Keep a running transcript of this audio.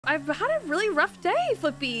I've had a really rough day,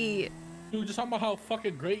 Flippy. You were just talking about how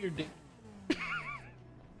fucking great your day.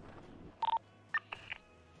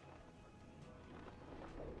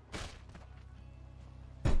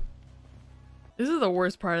 This is the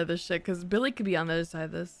worst part of this shit because Billy could be on the other side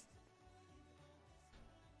of this.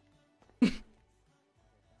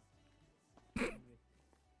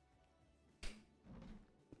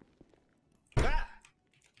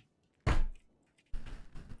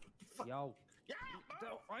 Yo.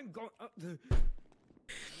 I'm going up the...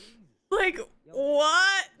 Like,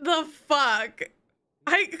 what the fuck?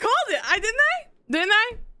 I called it. Didn't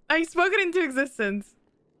I? I spoke it into existence.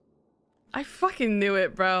 I fucking knew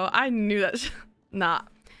it, bro. I knew that. Nah.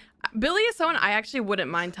 Billy is someone I actually wouldn't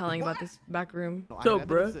mind telling about this back room. No,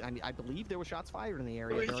 bro. I believe there were shots fired in the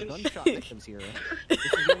area. There are gunshot victims here. This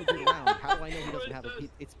is going to be around. How do I know he doesn't have a...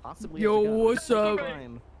 It's possibly... Yo, what's up?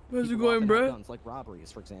 How's it going, bro? Guns, like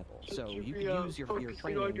robberies, for example. So you can use your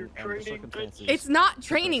training under circumstances. It's not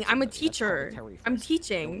training. I'm a teacher. I'm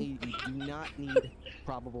teaching. You do not need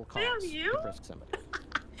probable cause to frisk somebody.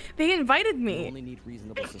 They invited me. You only need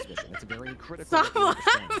reasonable suspicion. It's very critical. Stop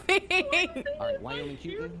laughing. All right, Wyoming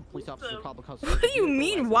Cuban, police officer probable cause. What do you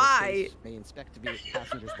mean, why? May inspect to be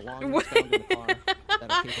passengers belongings found in the car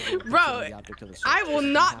that are capable of bro, the object of the search. I will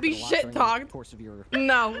not be shit talked.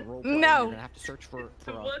 No, You're no. gonna have to search for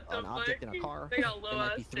an object in a car. They got There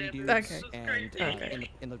might be 3 dudes, Okay. and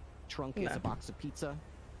in the trunk is a box of pizza.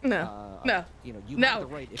 No, You know, you no. have the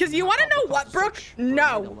right, Because you want to know what, Brooke?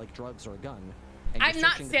 No. Like drugs or a gun. I'm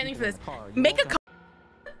not standing for this. Make a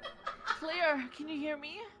Claire, can you hear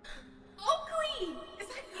me? Oakley, is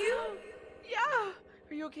that you? Yeah.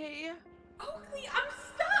 Are you okay? Oakley, I'm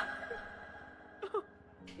stuck.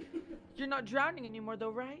 You're not drowning anymore, though,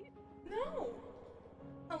 right? No.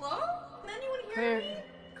 Hello? Can anyone hear me?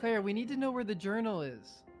 Claire, we need to know where the journal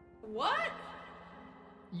is. What?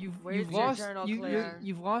 Where's your journal, Claire?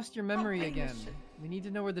 You've lost your memory again. We need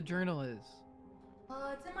to know where the journal is.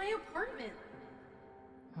 It's in my apartment.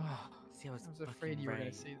 See, I was afraid you were gonna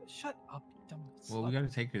say that. Shut up, you dumb Well, slut. we gotta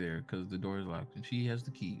take her there because the door is locked and she has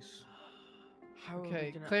the keys.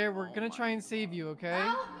 Okay, Claire, we're gonna try and save you, okay?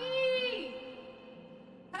 Help me!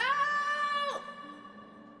 Help!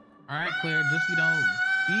 All right, Claire, just be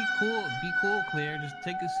cool, Claire. Just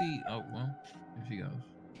take a seat. Oh well, there she goes.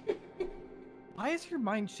 Why is your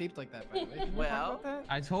mind shaped like that, by the way? Can you talk about that?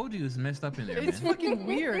 I told you it's messed up in there. It's man. fucking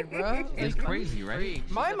weird, bro. It's crazy, right?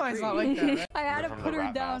 My mind's not like that, right? I had to put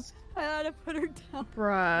her down. I had to put her down.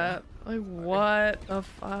 Bruh, like what the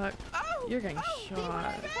fuck? You're getting shot. No,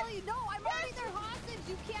 I'm holding their hostage.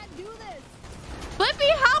 You can't do this. Flippy,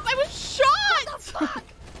 help! I was shot! What the fuck?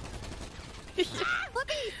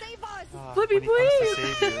 Flippy, save us! Flippy, please!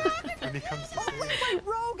 When he comes to Oh, save Flippy went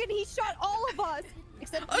rogue and he shot all of us.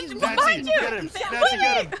 Except you. Nancy, get him! Nancy,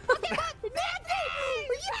 get him! Okay, Nancy!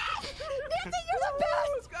 Yes! Nancy, you're the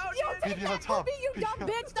best! You take that, Flippy, you dumb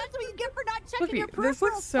bitch! That's what you get for not checking Flippy, your peripherals. this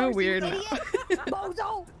looks so first, weird. You idiot!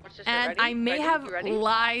 Bozo! And I may have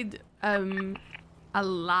lied a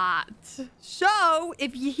lot. So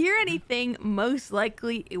if you hear anything, most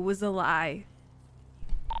likely it was a lie.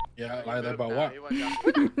 Yeah, lie about what?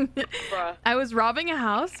 I was robbing a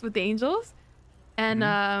house with the angels, and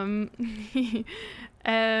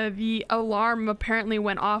the alarm apparently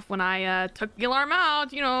went off when I took the alarm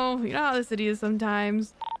out. You know how the city is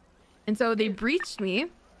sometimes. And so they breached me,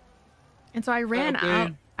 and so I ran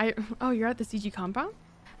out. Oh, you're at the CG compound?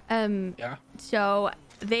 Yeah. So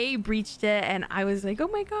they breached it, and I was like, oh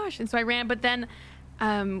my gosh. And so I ran, but then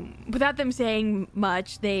without them saying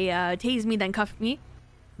much, they tased me, then cuffed me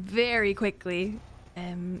very quickly.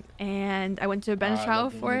 And I went to a bench trial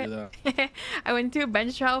for it. I went to a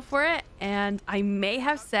bench trial for it, and I may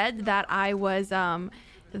have said that I was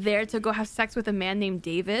there to go have sex with a man named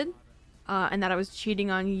David, and that I was cheating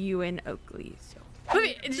on you and Oakley. So.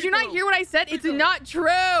 Wait, did you not hear what I said? It's not true.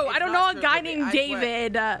 I don't know a guy named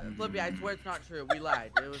David. Flippy, I swear it's not true. We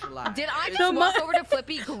lied. It was a lie. Did I just walk over to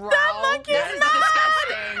Flippy, growl? That monkey's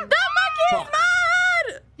mad! That monkey's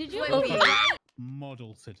mad! Did you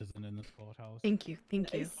model citizen in this courthouse. Thank you.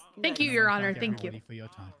 Thank you. Thank you, Your Honor. Thank you. For your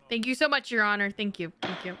time. Thank you so much, Your Honor. Thank you.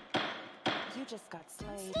 Thank you. You just got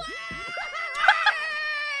slayed.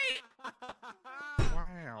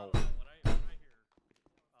 Wow.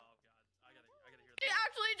 He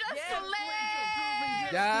actually just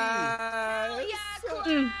slayed! Yes!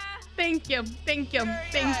 Thank you. Thank you.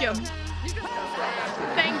 Thank you.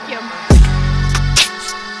 Thank you.